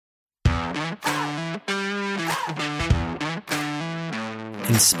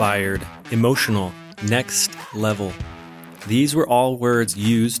inspired, emotional, next level. These were all words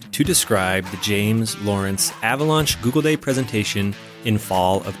used to describe the James Lawrence Avalaunch Google Day presentation in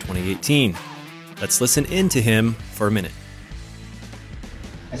fall of 2018. Let's listen in to him for a minute.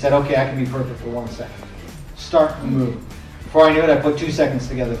 I said, okay, I can be perfect for 1 second. Start and move. Before I knew it, I put 2 seconds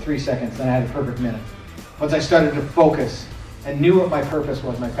together, 3 seconds, then I had a perfect minute. Once I started to focus and knew what my purpose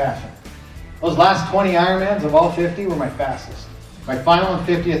was, my passion. Those last 20 Ironmans of all 50 were my fastest. My final and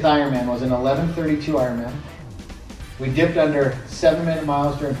 50th Ironman was an 11:32 Ironman. We dipped under 7-minute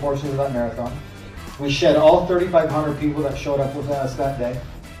miles during portions of that marathon. We shed all 3,500 people that showed up with us that day.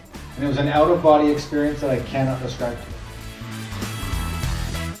 And it was an out-of-body experience that I cannot describe to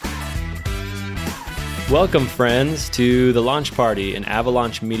you. Welcome, friends, to The Launch Party, an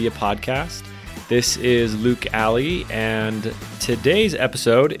Avalaunch media podcast. This is Luke Alley, and today's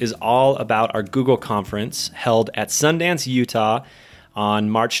episode is all about our Google conference held at Sundance, Utah on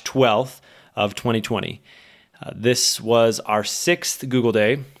March 12th of 2020. This was our 6th Google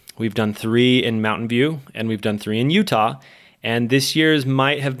Day. We've done 3 in Mountain View, and we've done 3 in Utah. And this year's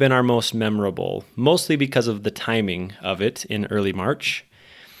might have been our most memorable, mostly because of the timing of it in early March.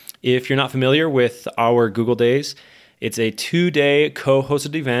 If you're not familiar with our Google Days, it's a 2-day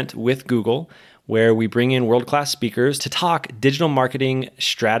co-hosted event with Google where we bring in world-class speakers to talk digital marketing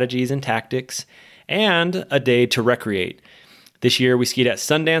strategies and tactics, and a day to recreate. This year, we skied at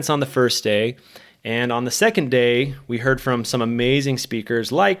Sundance on the first day, and on the second day, we heard from some amazing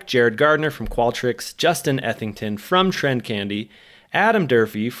speakers like Jared Gardner from Qualtrics, Justin Ethington from Trend Candy, Adam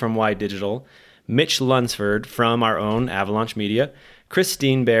Durfee from Y Digital, Mitch Lunsford from our own Avalaunch Media,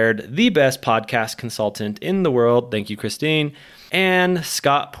 Christine Baird, the best podcast consultant in the world, thank you, Christine, and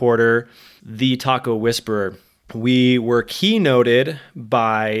Scott Porter, the Taco Whisperer. We were keynoted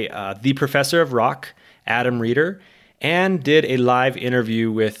by the Professor of Rock, Adam Reeder, and did a live interview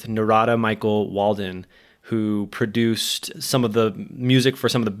with Narada Michael Walden, who produced some of the music for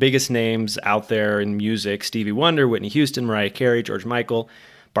some of the biggest names out there in music: Stevie Wonder, Whitney Houston, Mariah Carey, George Michael,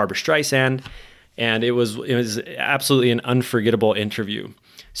 Barbra Streisand. And it was absolutely an unforgettable interview.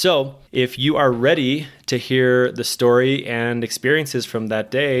 So if you are ready to hear the story and experiences from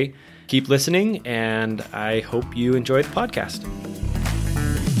that day, keep listening, and I hope you enjoy the podcast.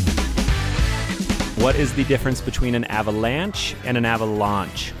 What is the difference between an avalanche and an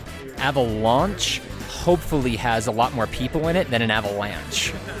avalaunch? Avalaunch hopefully has a lot more people in it than an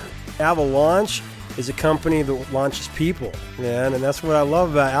avalanche. Avalaunch is a company that launches people, man, and that's what I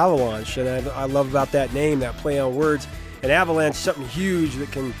love about Avalaunch, and I love about that name, that play on words. An avalanche is something huge that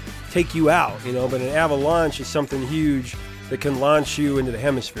can take you out, but an avalanche is something huge that can launch you into the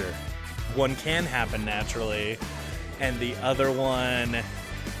hemisphere. One can happen naturally, and the other one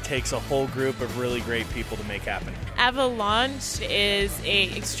takes a whole group of really great people to make happen. Avalaunch is a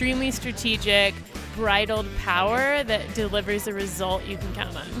extremely strategic, bridled power that delivers a result you can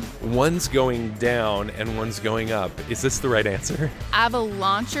count on. One's going down and one's going up. Is this the right answer?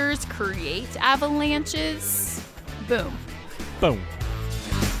 Avalaunchers create avalanches. Boom. Boom.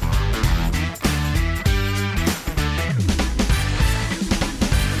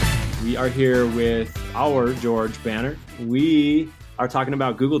 We are here with our George Banner. We are talking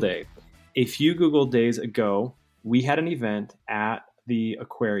about Google Day. A few Google Days ago, we had an event at the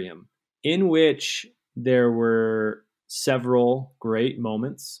aquarium in which there were several great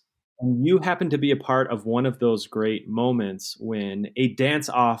moments. And you happened to be a part of one of those great moments when a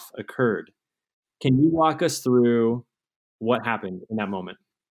dance-off occurred. Can you walk us through what happened in that moment?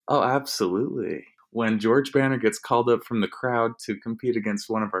 Oh, absolutely. When George Banner gets called up from the crowd to compete against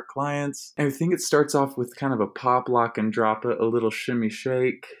one of our clients, I think it starts off with kind of a pop, lock, and drop it, a little shimmy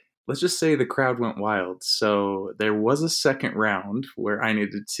shake. Let's just say the crowd went wild. So there was a second round where I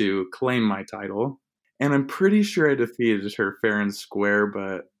needed to claim my title. And I'm pretty sure I defeated her fair and square,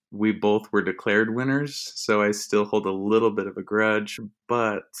 but we both were declared winners. So I still hold a little bit of a grudge,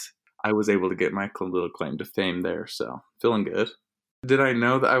 but I was able to get my little claim to fame there. So feeling good. Did I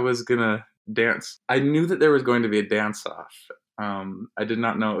know that I was going to dance? I knew that there was going to be a dance-off. I did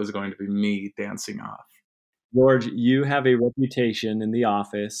not know it was going to be me dancing off. George, you have a reputation in the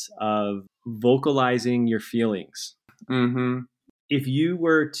office of vocalizing your feelings. Mm-hmm. If you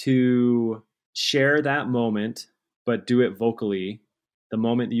were to share that moment, but do it vocally, the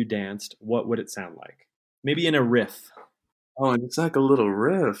moment you danced, what would it sound like? Maybe in a riff. Oh, it's like a little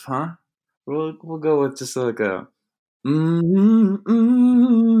riff, huh? We'll go with just like a and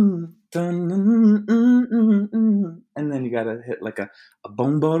then you gotta hit like a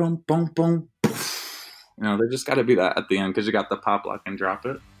boom boom boom boom. There just gotta be that at the end because you got the pop, lock, and drop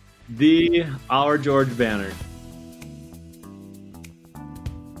it. Our George Banner.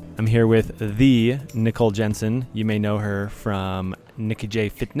 I'm here with the Nicole Jensen. You may know her from Nikki J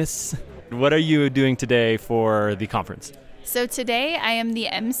Fitness. What are you doing today for the conference? So today I am the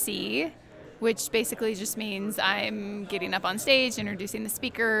MC, which basically just means I'm getting up on stage, introducing the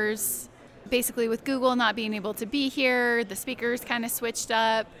speakers. Basically with Google not being able to be here, the speakers kind of switched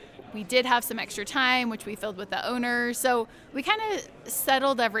up. We did have some extra time, which we filled with the owners. So we kind of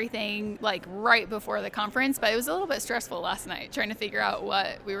settled everything like right before the conference, but it was a little bit stressful last night trying to figure out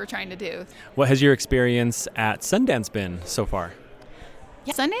what we were trying to do. What has your experience at Sundance been so far?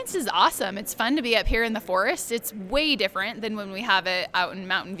 Yeah, Sundance is awesome. It's fun to be up here in the forest. It's way different than when we have it out in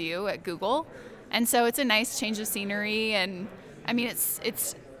Mountain View at Google. And so it's a nice change of scenery. And I mean,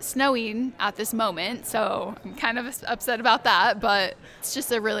 it's snowing at this moment, so I'm kind of upset about that, but it's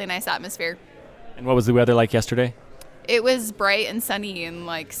just a really nice atmosphere. And what was the weather like yesterday? It was bright and sunny and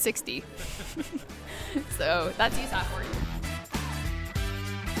like 60. So that's Utah for you.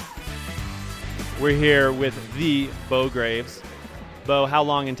 We're here with the Bo Graves. Bo, how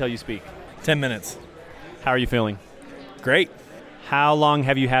long until you speak? 10 minutes. How are you feeling? Great. How long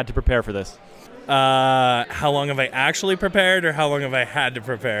have you had to prepare for this? How long have I actually prepared or how long have I had to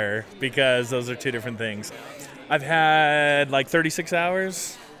prepare? Because those are two different things. I've had like 36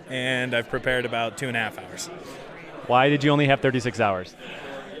 hours and I've prepared about 2.5 hours. Why did you only have 36 hours?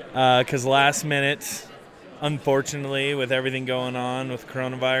 Because last minute, unfortunately, with everything going on with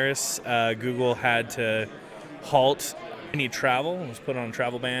coronavirus, Google had to halt any travel. It was put on a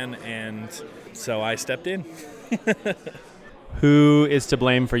travel ban, and so I stepped in. Who is to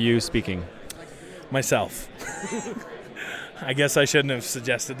blame for you speaking? Myself. I guess I shouldn't have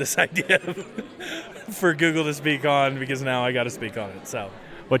suggested this idea for Google to speak on, because now I got to speak on it. So,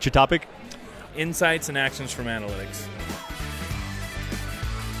 what's your topic? Insights and actions from analytics.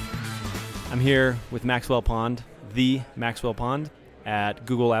 I'm here with Maxwell Pond, the Maxwell Pond, at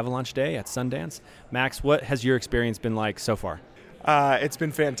Google Avalaunch Day at Sundance. Max, what has your experience been like so far? It's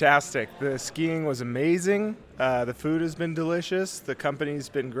been fantastic. The skiing was amazing. The food has been delicious. The company's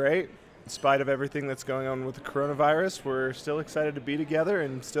been great. In spite of everything that's going on with the coronavirus, we're still excited to be together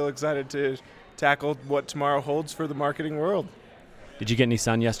and still excited to tackle what tomorrow holds for the marketing world. Did you get any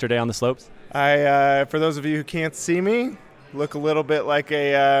sun yesterday on the slopes? For those of you who can't see me, look a little bit like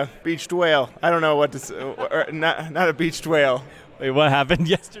a beached whale. I don't know what to say. Not a beached whale. Wait, what happened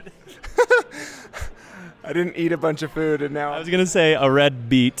yesterday? I didn't eat a bunch of food, and now I was going to say a red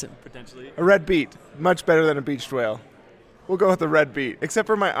beet, potentially. A red beet. Much better than a beached whale. We'll go with a red beet, except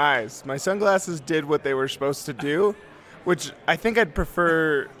for my eyes. My sunglasses did what they were supposed to do, which I think I'd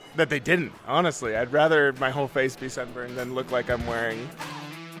prefer that they didn't, honestly. I'd rather my whole face be sunburned than look like I'm wearing.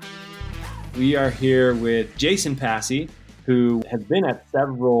 We are here with Jason Passy, who has been at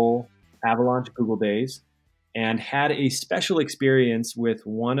several Avalaunch Google Days and had a special experience with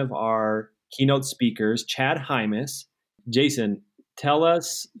one of our keynote speakers, Chad Hymas. Jason, tell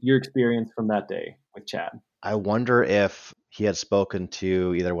us your experience from that day with Chad. I wonder if he had spoken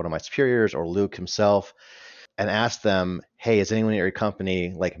to either one of my superiors or Luke himself and asked them, hey, is anyone at your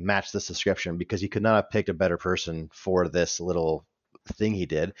company like match this description? Because he could not have picked a better person for this little thing he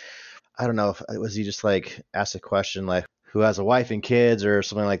did. I don't know if was he just like asked a question like who has a wife and kids or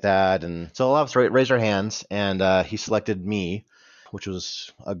something like that. And so a lot of us raised our hands, and he selected me, which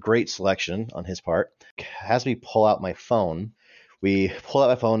was a great selection on his part. Has me pull out my phone. We pulled out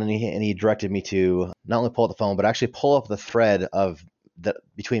my phone, and he directed me to not only pull out the phone, but actually pull up the thread of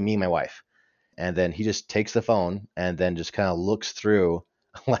between me and my wife. And then he just takes the phone and then just kind of looks through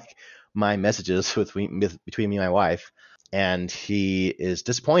like my messages between me and my wife. And he is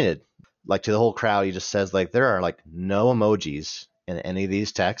disappointed. Like to the whole crowd, he just says like there are like no emojis in any of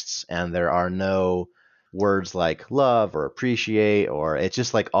these texts, and there are no words like love or appreciate, or it's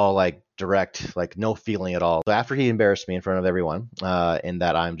just like all like direct, like no feeling at all. So after he embarrassed me in front of everyone, in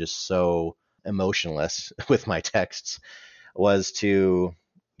that I'm just so emotionless with my texts, was to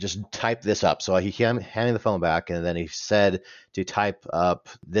just type this up. So he handed me the phone back, and then he said to type up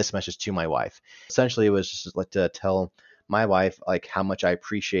this message to my wife. Essentially, it was just like to tell my wife like how much I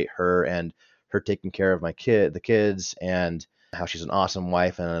appreciate her and her taking care of the kids, and how she's an awesome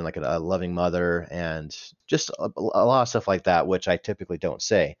wife and like a loving mother, and just a lot of stuff like that, which I typically don't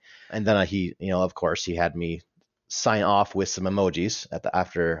say. And then he, of course, he had me sign off with some emojis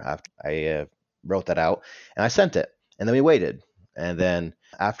after I wrote that out, and I sent it. And then we waited. And then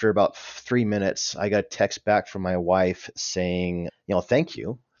after about 3 minutes, I got a text back from my wife saying, thank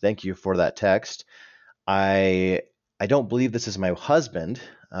you for that text. I don't believe this is my husband,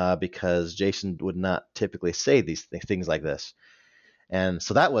 because Jason would not typically say these things like this. And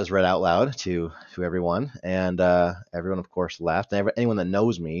so that was read out loud to everyone, and everyone, of course, laughed. And anyone that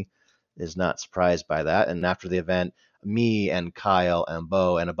knows me is not surprised by that. And after the event, me and Kyle and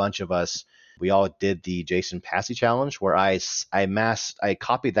Bo and a bunch of us, we all did the Jason Passy challenge, where I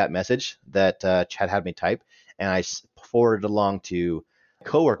copied that message that Chad had me type, and I forwarded along to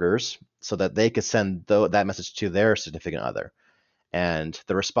coworkers so that they could send that message to their significant other. And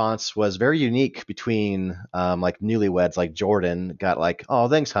the response was very unique between like newlyweds, like Jordan got like, "Oh,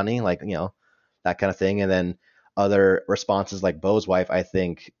 thanks, honey," like, that kind of thing. And then other responses like Bo's wife, I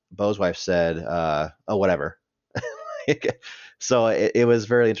think Bo's wife said, "Oh, whatever." So it was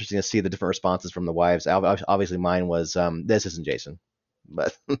very interesting to see the different responses from the wives. Obviously, mine was, "This isn't Jason,"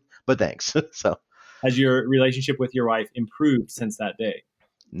 but but thanks. So has your relationship with your wife improved since that day?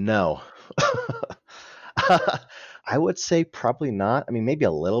 No. I would say probably not. I mean, maybe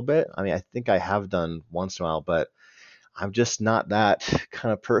a little bit. I mean, I think I have done once in a while, but I'm just not that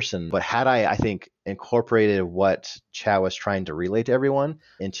kind of person. But had I think, incorporated what Chad was trying to relay to everyone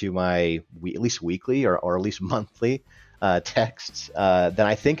into my at least weekly or at least monthly texts, then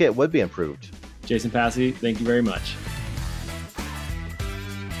I think it would be improved. Jason Passy, thank you very much.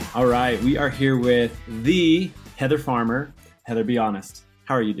 All right, we are here with the Heather Farmer. Heather, be honest.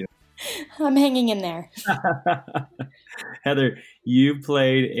 How are you doing? I'm hanging in there. Heather, you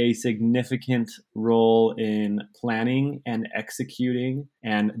played a significant role in planning and executing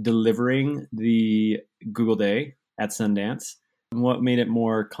and delivering the Google Day at Sundance. What made it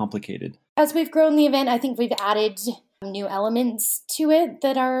more complicated? As we've grown the event, I think we've added new elements to it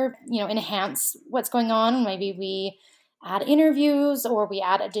that are, enhance what's going on. Maybe we add interviews, or we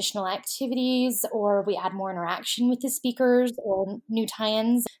add additional activities, or we add more interaction with the speakers, or new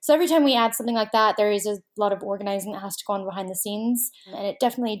tie-ins. So every time we add something like that, there is a lot of organizing that has to go on behind the scenes, and it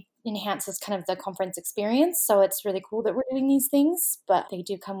definitely enhances kind of the conference experience. So it's really cool that we're doing these things, but they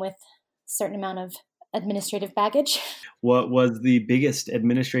do come with a certain amount of administrative baggage. What was the biggest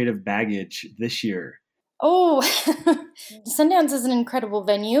administrative baggage this year? Oh, Sundance is an incredible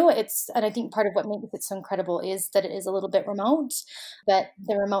venue. And I think part of what makes it so incredible is that it is a little bit remote, but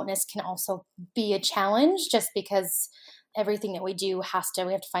the remoteness can also be a challenge just because everything that we do we have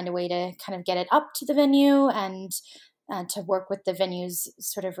to find a way to kind of get it up to the venue and to work with the venue's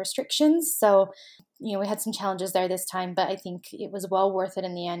sort of restrictions. So, we had some challenges there this time, but I think it was well worth it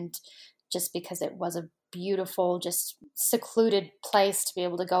in the end, just because it was a beautiful, just secluded place to be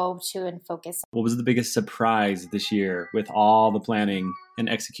able to go to and focus. What was the biggest surprise this year with all the planning and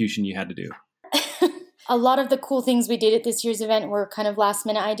execution you had to do? A lot of the cool things we did at this year's event were kind of last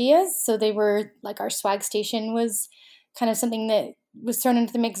minute ideas. So they were like, our swag station was kind of something that was thrown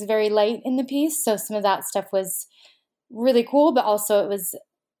into the mix very late in the piece. So some of that stuff was really cool, but also it was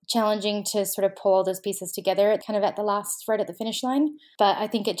challenging to sort of pull all those pieces together kind of right at the finish line. But I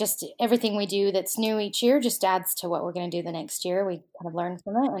think everything we do that's new each year just adds to what we're going to do the next year. We kind of learn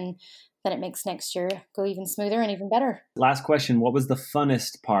from it, and then it makes next year go even smoother and even better. Last question. What was the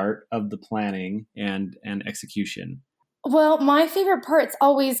funnest part of the planning and execution? Well, my favorite part's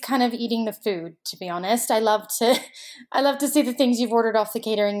always kind of eating the food, to be honest. I love to see the things you've ordered off the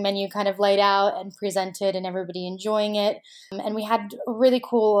catering menu kind of laid out and presented and everybody enjoying it. And we had a really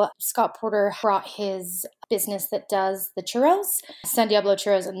cool, Scott Porter brought his business that does the churros, San Diablo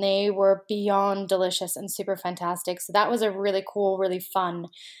churros, and they were beyond delicious and super fantastic. So that was a really cool, really fun,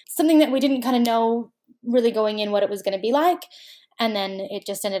 something that we didn't kind of know really going in what it was going to be like. And then it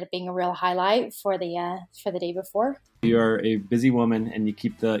just ended up being a real highlight for the day before. You're a busy woman, and you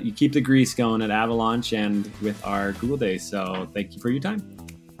keep the grease going at Avalaunch and with our Google Day. So thank you for your time.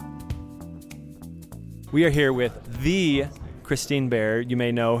 We are here with the Christine Baer. You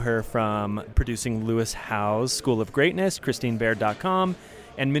may know her from producing Lewis Howe's School of Greatness, ChristineBaer.com,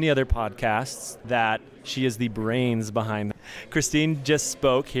 and many other podcasts that she is the brains behind. Christine just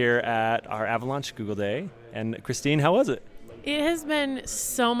spoke here at our Avalaunch Google Day. And Christine, how was it? It has been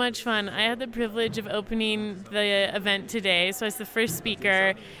so much fun. I had the privilege of opening the event today, so I was the first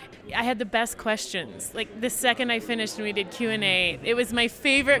speaker. I had the best questions. Like the second I finished and we did Q&A, it was my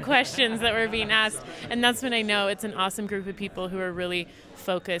favorite questions that were being asked, and that's when I know it's an awesome group of people who are really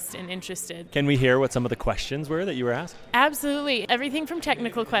focused and interested. Can we hear what some of the questions were that you were asked? Absolutely. Everything from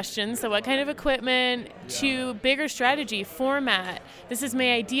technical questions, so what kind of equipment, to bigger strategy, format. This is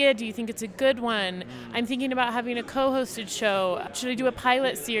my idea. Do you think it's a good one? I'm thinking about having a co-hosted show. Should I do a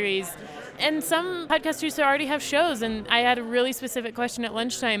pilot series? And some podcasters already have shows, and I had a really specific question at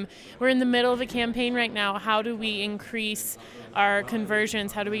lunchtime. We're in the middle of a campaign right now. How do we increase our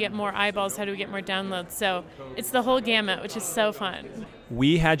conversions? How do we get more eyeballs? How do we get more downloads? So it's the whole gamut, which is so fun.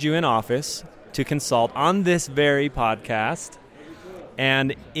 We had you in office to consult on this very podcast,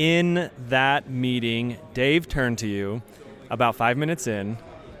 And in that meeting, Dave turned to you about 5 minutes in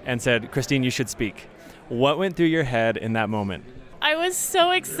and said, Christine, you should speak. What went through your head in that moment? I was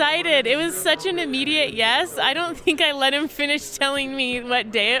so excited. It was such an immediate yes. I don't think I let him finish telling me what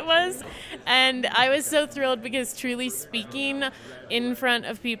day it was. And I was so thrilled because truly speaking in front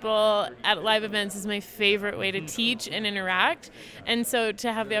of people at live events is my favorite way to teach and interact. And so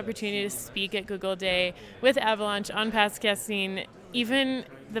to have the opportunity to speak at Google Day with Avalaunch on podcasting, even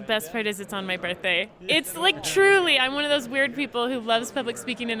the best part is it's on my birthday. It's like truly, I'm one of those weird people who loves public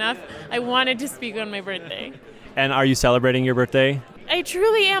speaking enough. I wanted to speak on my birthday. And are you celebrating your birthday? I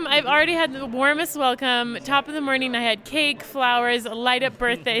truly am. I've already had the warmest welcome. Top of the morning, I had cake, flowers, a light-up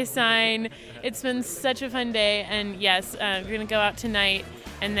birthday sign. It's been such a fun day. And yes, we're going to go out tonight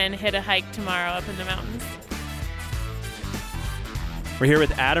and then hit a hike tomorrow up in the mountains. We're here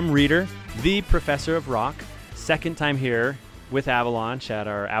with Adam Reeder, the professor of rock. Second time here with Avalaunch at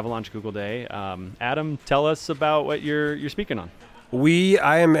our Avalaunch Google Day. Adam, tell us about what you're speaking on.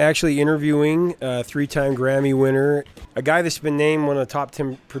 I am actually interviewing a 3-time Grammy winner, a guy that's been named one of the top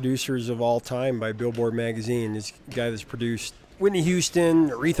 10 producers of all time by Billboard magazine. This guy that's produced Whitney Houston,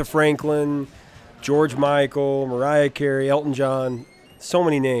 Aretha Franklin, George Michael, Mariah Carey, Elton John, so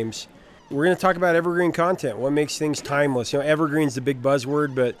many names. We're going to talk about evergreen content, what makes things timeless. Evergreen's the big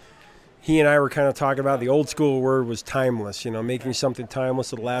buzzword, but he and I were kind of talking about the old school word was timeless, making something timeless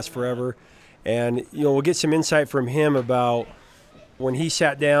that'll last forever. And, we'll get some insight from him about when he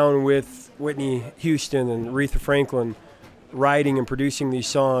sat down with Whitney Houston and Aretha Franklin writing and producing these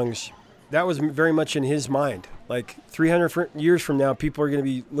songs. That was very much in his mind. Like 300 years from now, people are going to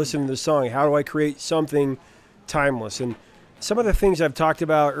be listening to this song. How do I create something timeless? And some of the things I've talked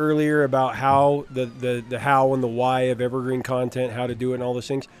about earlier about how the how and the why of evergreen content, how to do it and all those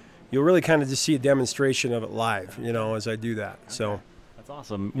things, you'll really kind of just see a demonstration of it live, as I do that. So that's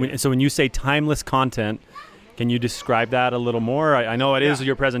awesome. So when you say timeless content, can you describe that a little more? I know it is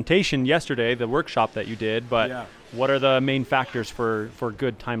your presentation yesterday, the workshop that you did, but what are the main factors for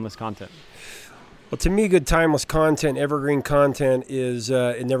good timeless content? Well, to me, good timeless content, evergreen content is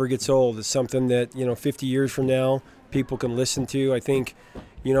it never gets old. It's something that, 50 years from now, people can listen to. I think,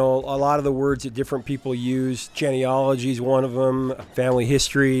 a lot of the words that different people use, genealogy is one of them, family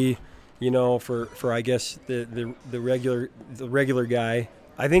history, for I guess the regular guy.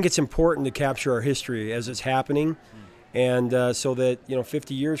 I think it's important to capture our history as it's happening, and so that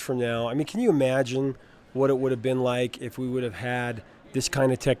 50 years from now, can you imagine what it would have been like if we would have had this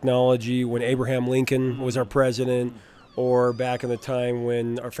kind of technology when Abraham Lincoln was our president, or back in the time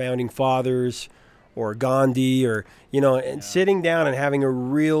when our founding fathers, or Gandhi, or and sitting down and having a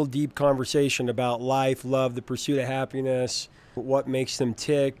real deep conversation about life, love, the pursuit of happiness, what makes them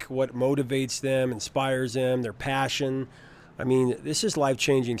tick, what motivates them, inspires them, their passion. This is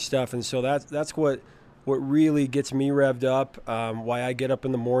life-changing stuff, and so that's what really gets me revved up, why I get up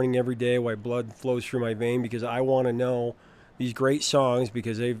in the morning every day, why blood flows through my vein, because I want to know these great songs,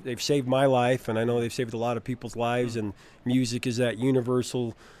 because they've saved my life, and I know they've saved a lot of people's lives, and music is that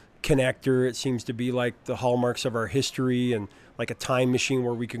universal connector. It seems to be like the hallmarks of our history, and like a time machine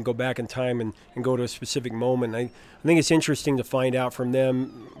where we can go back in time and go to a specific moment. I think it's interesting to find out from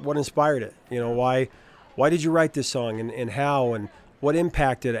them what inspired it, why did you write this song, and how, and what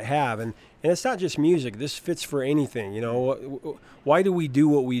impact did it have? And it's not just music. This fits for anything. Why do we do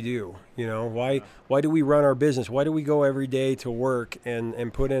what we do? Why do we run our business? Why do we go every day to work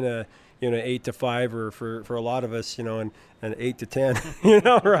and put in a 8 to 5, or for a lot of us, an 8 to 10,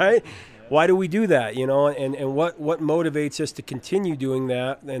 right? Why do we do that? And what motivates us to continue doing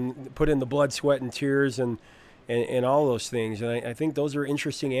that and put in the blood, sweat, and tears and all those things. And I think those are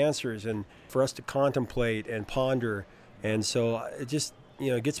interesting answers, and for us to contemplate and ponder. And so it just,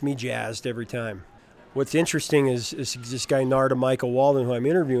 it gets me jazzed every time. What's interesting is this guy, Narda Michael Walden, who I'm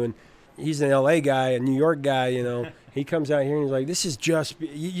interviewing. He's an LA guy, a New York guy, He comes out here and he's like, this is just,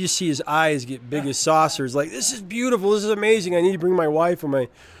 you see his eyes get big as saucers. Like, this is beautiful. This is amazing. I need to bring my wife and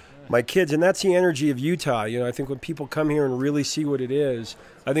my kids. And that's the energy of Utah. I think when people come here and really see what it is,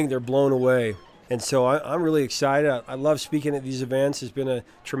 I think they're blown away. And so I'm really excited. I love speaking at these events. It's been a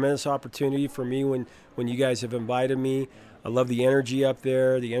tremendous opportunity for me when you guys have invited me. I love the energy up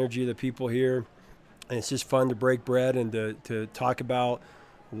there, the energy of the people here. And it's just fun to break bread and to talk about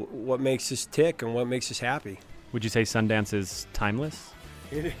what makes us tick and what makes us happy. Would you say Sundance is timeless?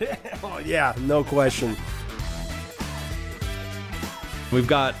 Oh, yeah, no question. We've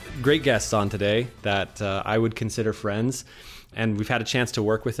got great guests on today that I would consider friends. And we've had a chance to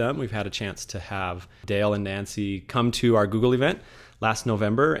work with them. We've had a chance to have Dale and Nancy come to our Google event last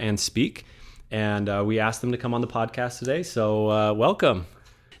November and speak. and we asked them to come on the podcast today. So welcome.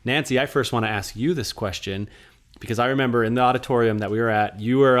 Nancy, I first want to ask you this question because I remember in the auditorium that we were at,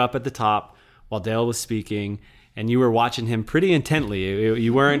 you were up at the top while Dale was speaking, and you were watching him pretty intently.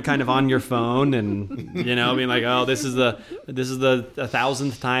 You weren't kind of on your phone and, being like, oh, this is the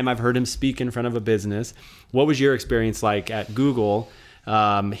 1,000th time I've heard him speak in front of a business. What was your experience like at Google,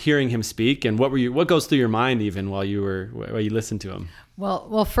 hearing him speak, and what goes through your mind even while you listened to him?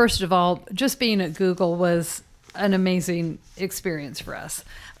 Well, first of all, just being at Google was an amazing experience for us.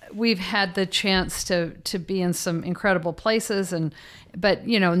 We've had the chance to be in some incredible places, but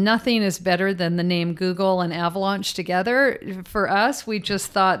nothing is better than the name Google and Avalaunch together. For us, we just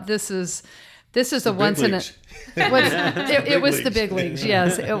thought this is a once in a. It was the big leagues.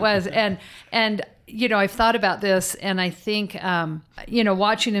 Yes, it was, and I've thought about this, and I think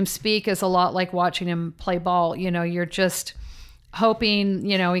watching him speak is a lot like watching him play ball. You're just hoping,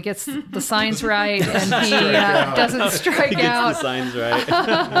 he gets the signs right and he doesn't strike out. The signs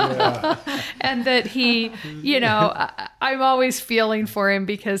right. And that he, I'm always feeling for him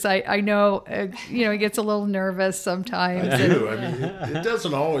because I know, he gets a little nervous sometimes. I do. I mean, it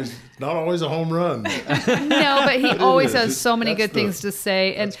doesn't always, not always a home run. No, but he always has so many good things to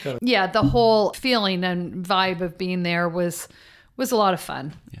say. And the whole feeling and vibe of being there was a lot of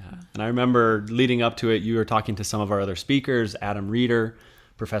fun. Yeah. And I remember leading up to it, you were talking to some of our other speakers, Adam Reeder,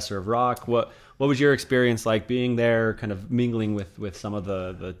 professor of rock. What was your experience like being there, kind of mingling with some of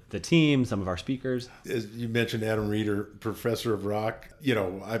the team, some of our speakers? As you mentioned, Adam Reeder, professor of rock.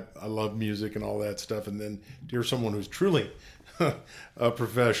 I love music and all that stuff. And then to hear someone who's truly a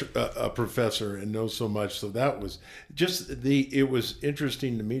professor and knows so much. So that was it was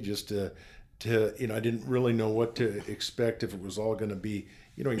interesting to me just to I didn't really know what to expect, if it was all going to be,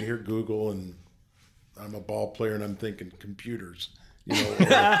 you hear Google and I'm a ball player and I'm thinking computers, or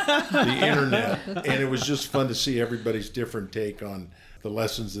the internet. And it was just fun to see everybody's different take on the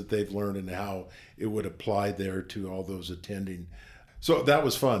lessons that they've learned and how it would apply there to all those attending. So that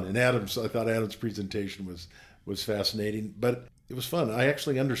was fun. And I thought Adam's presentation was fascinating, but it was fun. I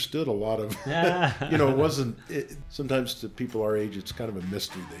actually understood a lot of, sometimes to people our age, it's kind of a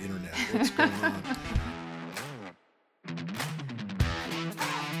mystery, the internet, what's going on.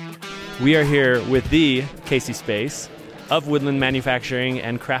 We are here with the Casey Space of Woodland Manufacturing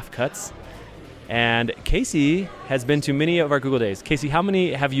and Craft Cuts. And Casey has been to many of our Google Days. Casey, how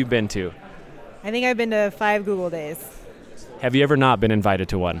many have you been to? I think I've been to 5 Google Days. Have you ever not been invited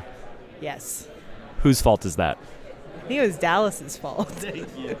to one? Yes. Whose fault is that? I think it was Dallas's fault.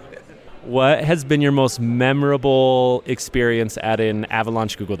 What has been your most memorable experience at an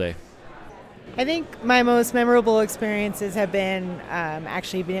Avalaunch Google Day? I think my most memorable experiences have been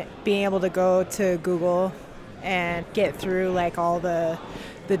being able to go to Google and get through all the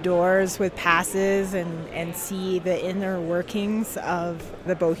doors with passes and see the inner workings of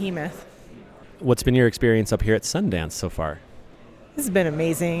the behemoth. What's been your experience up here at Sundance so far? This has been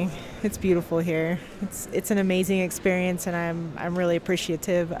amazing. It's beautiful here. It's an amazing experience, and I'm really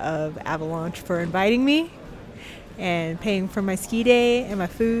appreciative of Avalaunch for inviting me and paying for my ski day and my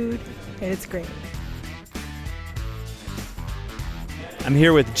food, and it's great. I'm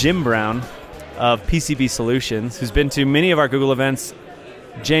here with Jim Brown of PCB Solutions, who's been to many of our Google events.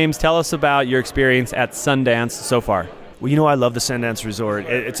 James, tell us about your experience at Sundance so far. Well, I love the Sundance Resort.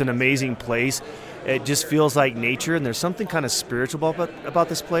 It's an amazing place. It just feels like nature, and there's something kind of spiritual about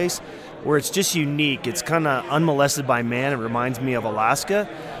this place where it's just unique. It's kind of unmolested by man. It reminds me of Alaska.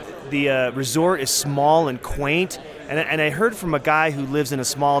 The resort is small and quaint, and I heard from a guy who lives in a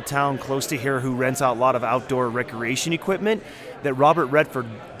small town close to here who rents out a lot of outdoor recreation equipment that Robert Redford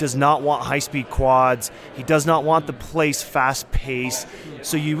does not want high-speed quads. He does not want the place fast-paced.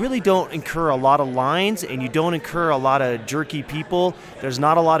 So you really don't incur a lot of lines, and you don't incur a lot of jerky people. There's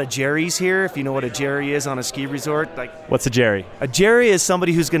not a lot of Jerrys here, if you know what a Jerry is on a ski resort. What's a Jerry? A Jerry is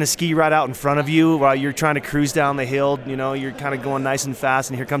somebody who's going to ski right out in front of you while you're trying to cruise down the hill. You're kind of going nice and fast,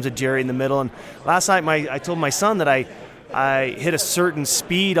 and here comes a Jerry in the middle. And last night I told my son that I hit a certain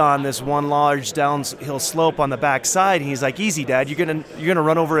speed on this one large downhill slope on the back side, and he's like, "Easy, Dad, you're gonna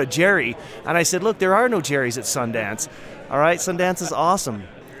run over a Jerry." And I said, "Look, there are no Jerrys at Sundance. All right, Sundance is awesome."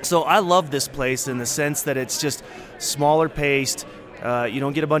 So I love this place in the sense that it's just smaller paced. You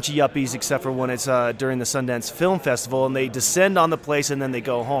don't get a bunch of yuppies except for when it's during the Sundance Film Festival, and they descend on the place and then they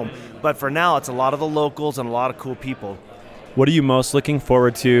go home. But for now, it's a lot of the locals and a lot of cool people. What are you most looking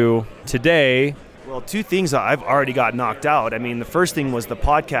forward to today Well, two things I've already got knocked out. I mean, the first thing was the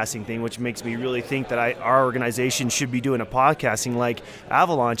podcasting thing, which makes me really think that our organization should be doing a podcasting like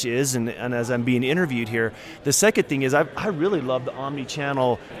Avalaunch is, and as I'm being interviewed here. The second thing is I really love the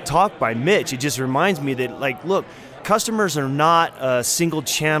omni-channel talk by Mitch. It just reminds me that, like, look, customers are not a single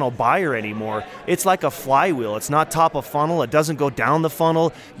channel buyer anymore. It's like a flywheel. It's not top of funnel. It doesn't go down the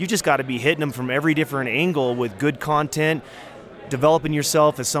funnel. You just got to be hitting them from every different angle with good content, developing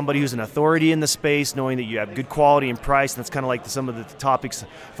yourself as somebody who's an authority in the space, knowing that you have good quality and price. And that's kind of like some of the topics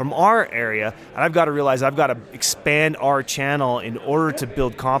from our area. And I've got to realize I've got to expand our channel in order to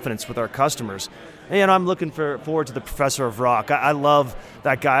build confidence with our customers. And I'm looking forward to the Professor of Rock. I love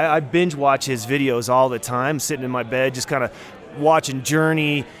that guy. I binge watch his videos all the time, sitting in my bed, just kind of watching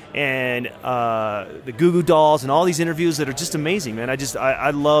Journey and the Goo Goo Dolls and all these interviews that are just amazing, man.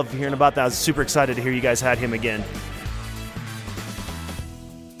 I love hearing about that. I was super excited to hear you guys had him again.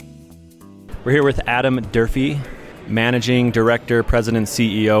 We're here with Adam Durfee, Managing Director, President,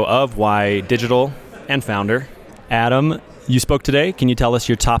 CEO of Y Digital, and founder. Adam, you spoke today. Can you tell us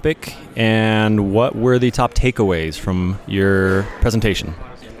your topic and what were the top takeaways from your presentation?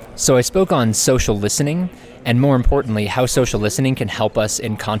 So I spoke on social listening, and more importantly, how social listening can help us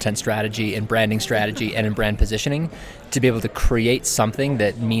in content strategy, in branding strategy, and in brand positioning to be able to create something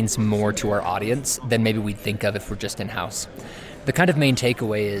that means more to our audience than maybe we'd think of if we're just in-house. The kind of main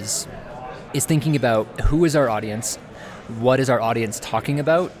takeaway is thinking about who is our audience, what is our audience talking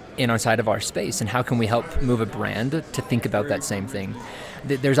about inside of our space, and how can we help move a brand to think about that same thing.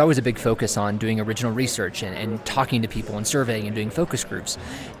 There's always a big focus on doing original research and talking to people and surveying and doing focus groups.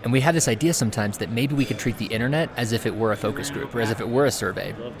 And we have this idea sometimes that maybe we could treat the internet as if it were a focus group or as if it were a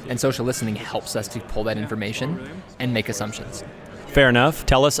survey. And social listening helps us to pull that information and make assumptions. Fair enough.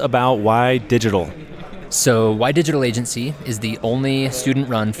 Tell us about Y Digital. So Y Digital Agency is the only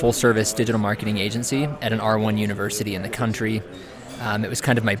student-run full-service digital marketing agency at an R1 university in the country. It was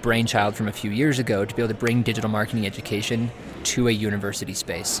kind of my brainchild from a few years ago to be able to bring digital marketing education to a university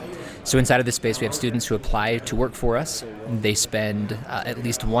space. So inside of this space, we have students who apply to work for us. They spend at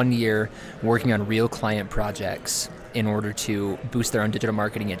least 1 year working on real client projects in order to boost their own digital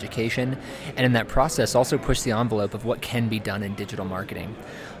marketing education, and in that process also push the envelope of what can be done in digital marketing.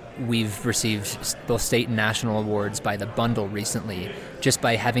 We've received both state and national awards by The Bundle recently, just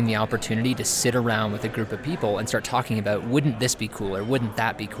by having the opportunity to sit around with a group of people and start talking about, wouldn't this be cool or wouldn't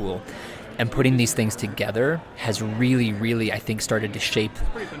that be cool? And putting these things together has really, really, I think, started to shape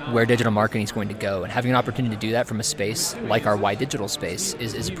where digital marketing is going to go. And having an opportunity to do that from a space like our Y Digital space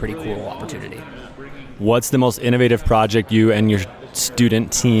is a pretty cool opportunity. What's the most innovative project you and your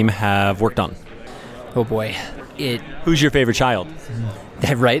student team have worked on? Oh boy. Who's your favorite child?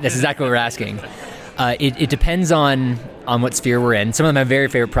 Right, that's exactly what we're asking. It depends on what sphere we're in. Some of my very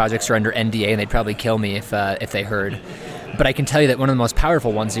favorite projects are under NDA, and they'd probably kill me if they heard. But I can tell you that one of the most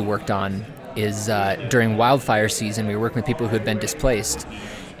powerful ones we worked on is during wildfire season. We were working with people who had been displaced,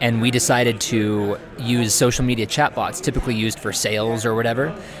 and we decided to use social media chatbots, typically used for sales or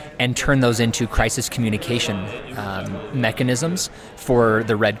whatever, and turn those into crisis communication mechanisms for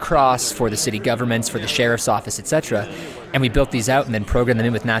the Red Cross, for the city governments, for the sheriff's office, etc. And we built these out and then programmed them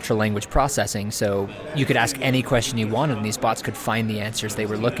in with natural language processing, so you could ask any question you wanted and these bots could find the answers they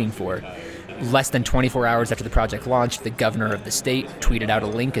were looking for. Less than 24 hours after the project launched, the governor of the state tweeted out a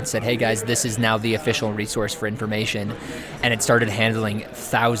link and said, hey guys, this is now the official resource for information. And it started handling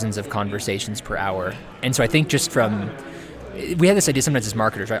thousands of conversations per hour. And so I think just we have this idea sometimes as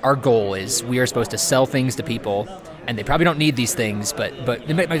marketers, right? Our goal is we are supposed to sell things to people, and they probably don't need these things, but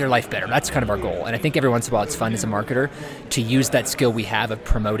they might make their life better. That's kind of our goal. And I think every once in a while it's fun as a marketer to use that skill we have of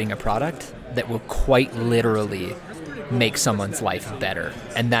promoting a product that will quite literally make someone's life better.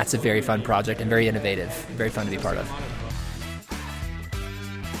 And that's a very fun project and very innovative, very fun to be part of.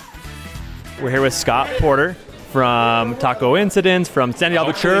 We're here with Scott Porter from Taco Incidents, from San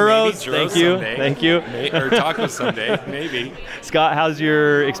Diego Churros. Thank you. Or Taco Sunday, maybe. Scott, how's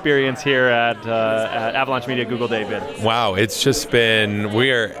your experience here at Avalaunch Media Google Day been? Wow, it's just been,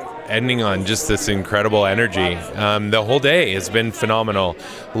 we are ending on just this incredible energy. The whole day has been phenomenal.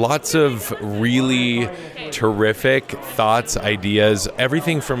 Lots of really terrific thoughts, ideas,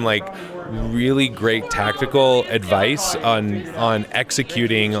 everything from like really great tactical advice on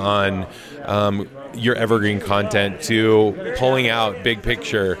executing on your evergreen content to pulling out big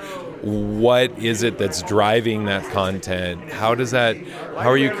picture. What is it that's driving that content? How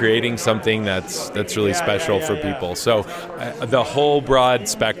are you creating something that's really special for people? So the whole broad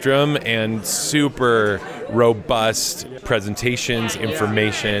spectrum and super robust presentations,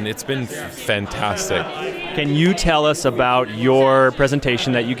 information, it's been fantastic. Can you tell us about your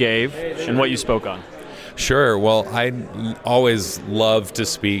presentation that you gave and what you spoke on? Sure. Well, I always love to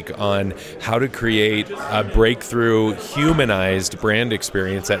speak on how to create a breakthrough, humanized brand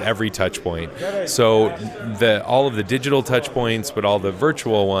experience at every touch point. So all of the digital touch points, but all the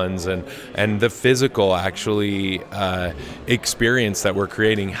virtual ones and the physical actually experience that we're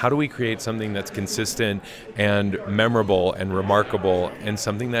creating. How do we create something that's consistent and memorable and remarkable and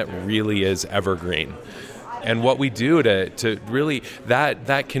something that really is evergreen? And what we do to really,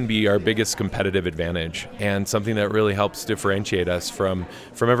 that can be our biggest competitive advantage and something that really helps differentiate us from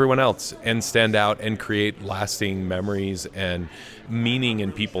everyone else and stand out and create lasting memories and meaning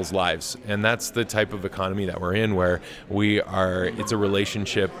in people's lives. And that's the type of economy that we're in, where it's a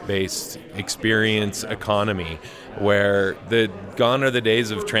relationship-based experience economy, where gone are the days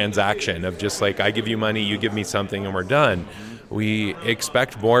of transaction, of just like, I give you money, you give me something, and we're done. We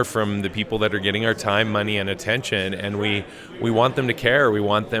expect more from the people that are getting our time, money, and attention, and we want them to care. We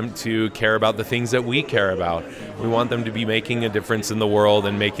want them to care about the things that we care about. We want them to be making a difference in the world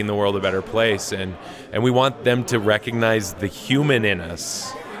and making the world a better place, and we want them to recognize the human in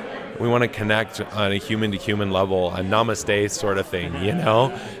us. We want to connect on a human-to-human level, a namaste sort of thing, you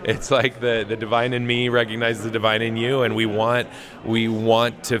know? It's like the divine in me recognizes the divine in you, and we want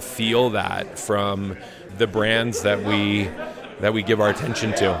to feel that from the brands that we give our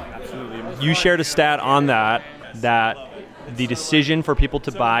attention to. Absolutely. You shared a stat on that the decision for people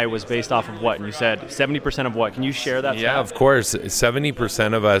to buy was based off of what? And you said 70% of what? Can you share that stat? Yeah, of course.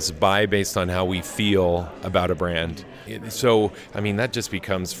 70% of us buy based on how we feel about a brand. So, I mean, that just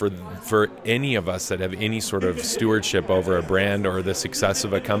becomes for any of us that have any sort of stewardship over a brand or the success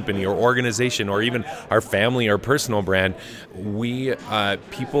of a company or organization or even our family or personal brand,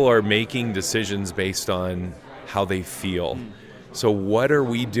 people are making decisions based on how they feel. So what are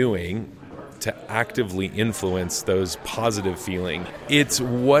we doing to actively influence those positive feelings? It's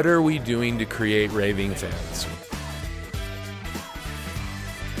what are we doing to create raving fans?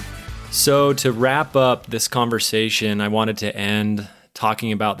 So to wrap up this conversation, I wanted to end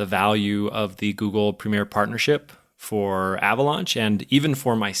talking about the value of the Google Premier Partnership for Avalaunch and even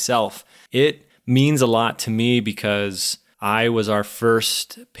for myself. It means a lot to me because I was our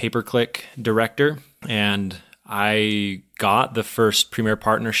first pay-per-click director, and I got the first Premier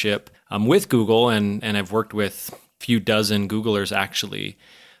Partnership with Google, and I've worked with a few dozen Googlers actually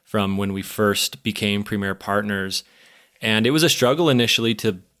from when we first became Premier Partners. And it was a struggle initially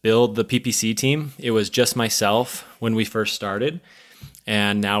to build the PPC team. It was just myself when we first started,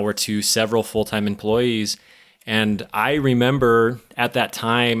 and now we're to several full-time employees. And I remember at that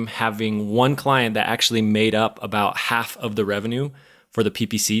time having one client that actually made up about half of the revenue for the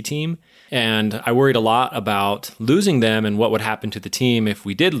PPC team. And I worried a lot about losing them and what would happen to the team if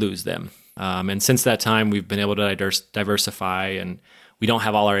we did lose them. And since that time, we've been able to diversify, and we don't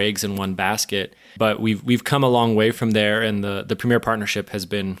have all our eggs in one basket. But we've come a long way from there, and the Premier Partnership has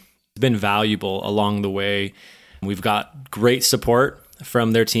been valuable along the way. We've got great support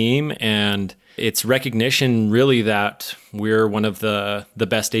from their team, and it's recognition really that we're one of the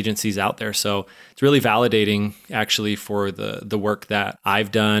best agencies out there. So it's really validating actually for the work that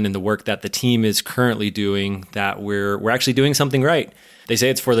I've done and the work that the team is currently doing, that we're actually doing something right. They say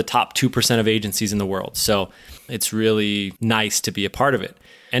it's for the top 2% of agencies in the world. So it's really nice to be a part of it.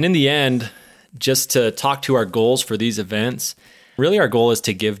 And in the end, just to talk to our goals for these events, really our goal is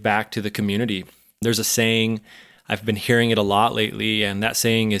to give back to the community. There's a saying, I've been hearing it a lot lately, and that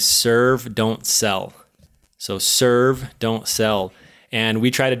saying is serve, don't sell. So serve, don't sell. And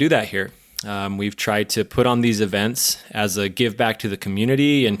we try to do that here. We've tried to put on these events as a give back to the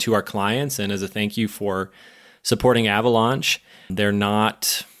community and to our clients, and as a thank you for supporting Avalaunch. They're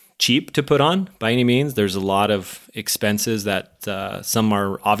not cheap to put on by any means. There's a lot of expenses that some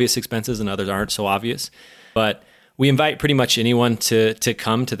are obvious expenses and others aren't so obvious. But we invite pretty much anyone to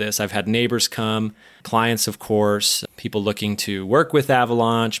come to this. I've had neighbors come, clients, of course, people looking to work with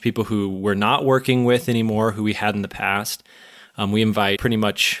Avalaunch, people who we're not working with anymore, who we had in the past. We invite pretty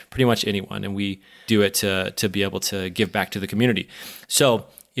much anyone, and we do it to be able to give back to the community. So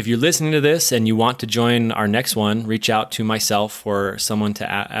if you're listening to this and you want to join our next one, reach out to myself or someone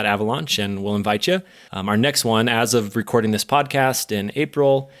at Avalaunch, and we'll invite you. Our next one, as of recording this podcast in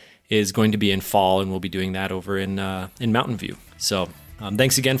April, is going to be in fall, and we'll be doing that over in Mountain View. So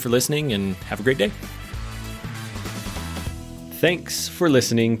thanks again for listening, and have a great day. Thanks for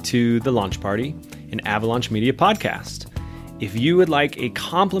listening to The Launch Party, an Avalaunch Media podcast. If you would like a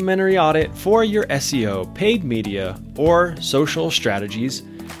complimentary audit for your SEO, paid media, or social strategies,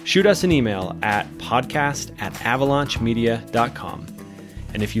 shoot us an email at podcast@avalaunchmedia.com.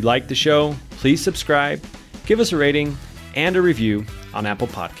 And if you like the show, please subscribe, give us a rating and a review on Apple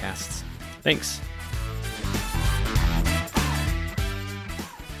Podcasts. Thanks.